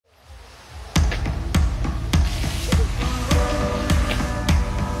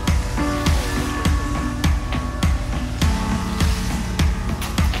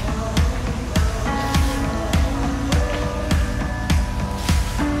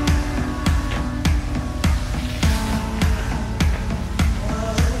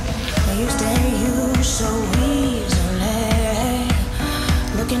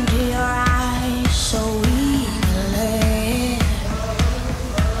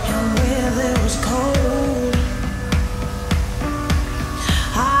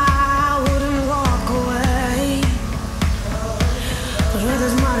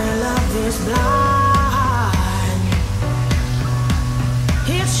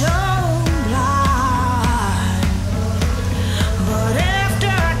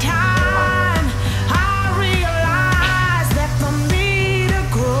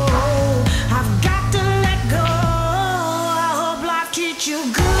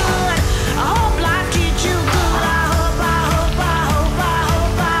good. I hope life treats you good. I hope, I hope, I hope, I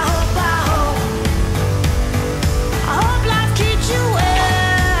hope, I hope, I hope. I hope life treats you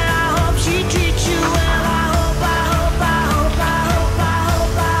well. I hope she treats you well. I hope, I hope, I hope, I hope, I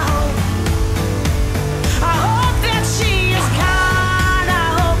hope, I hope. I hope that she is kind. I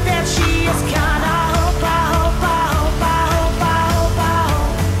hope that she is kind. I hope, I hope, I hope, I hope, I hope, I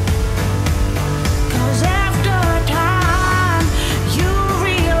hope. 'Cause after time you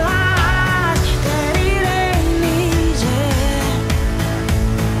realize that it ain't easy.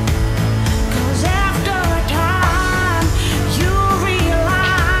 'Cause after time you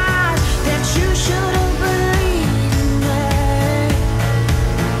realize that you should have believed me.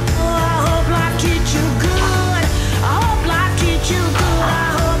 Oh, I hope life treats you good. I hope life treats you good. I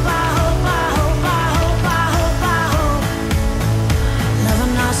hope, I hope, I hope, I hope, I hope, I hope.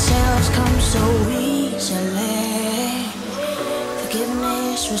 Loving ourselves comes so easily.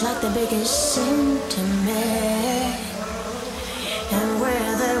 Forgiveness was like the biggest sin to me. And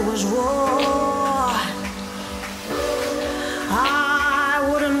where there was war, I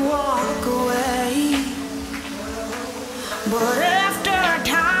wouldn't walk away. But after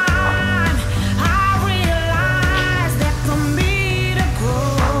time, I realized that for me to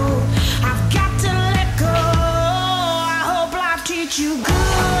grow, I've got to let go. I hope life treats you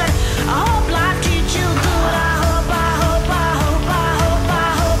good. I hope life treats you good. I hope, I hope, I hope, I hope, I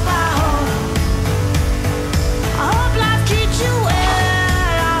hope, I hope. I hope life treats you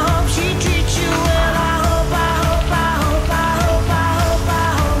well. I hope she treats you well. I hope, I hope, I hope, I hope, I hope, I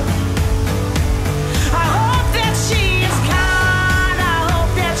hope. I hope that she is kind. I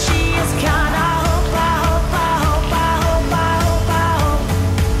hope that she is kind. I hope, I hope, I hope, I hope, I hope, I hope.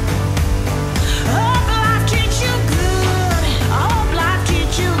 I hope life treats you good. I hope life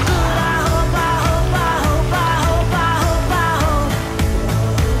treats you good. I hope, I hope, I hope, I hope, I hope, I hope.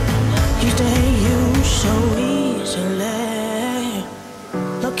 Used to hate you so easily.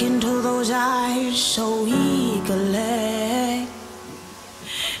 Look into those eyes so eagerly.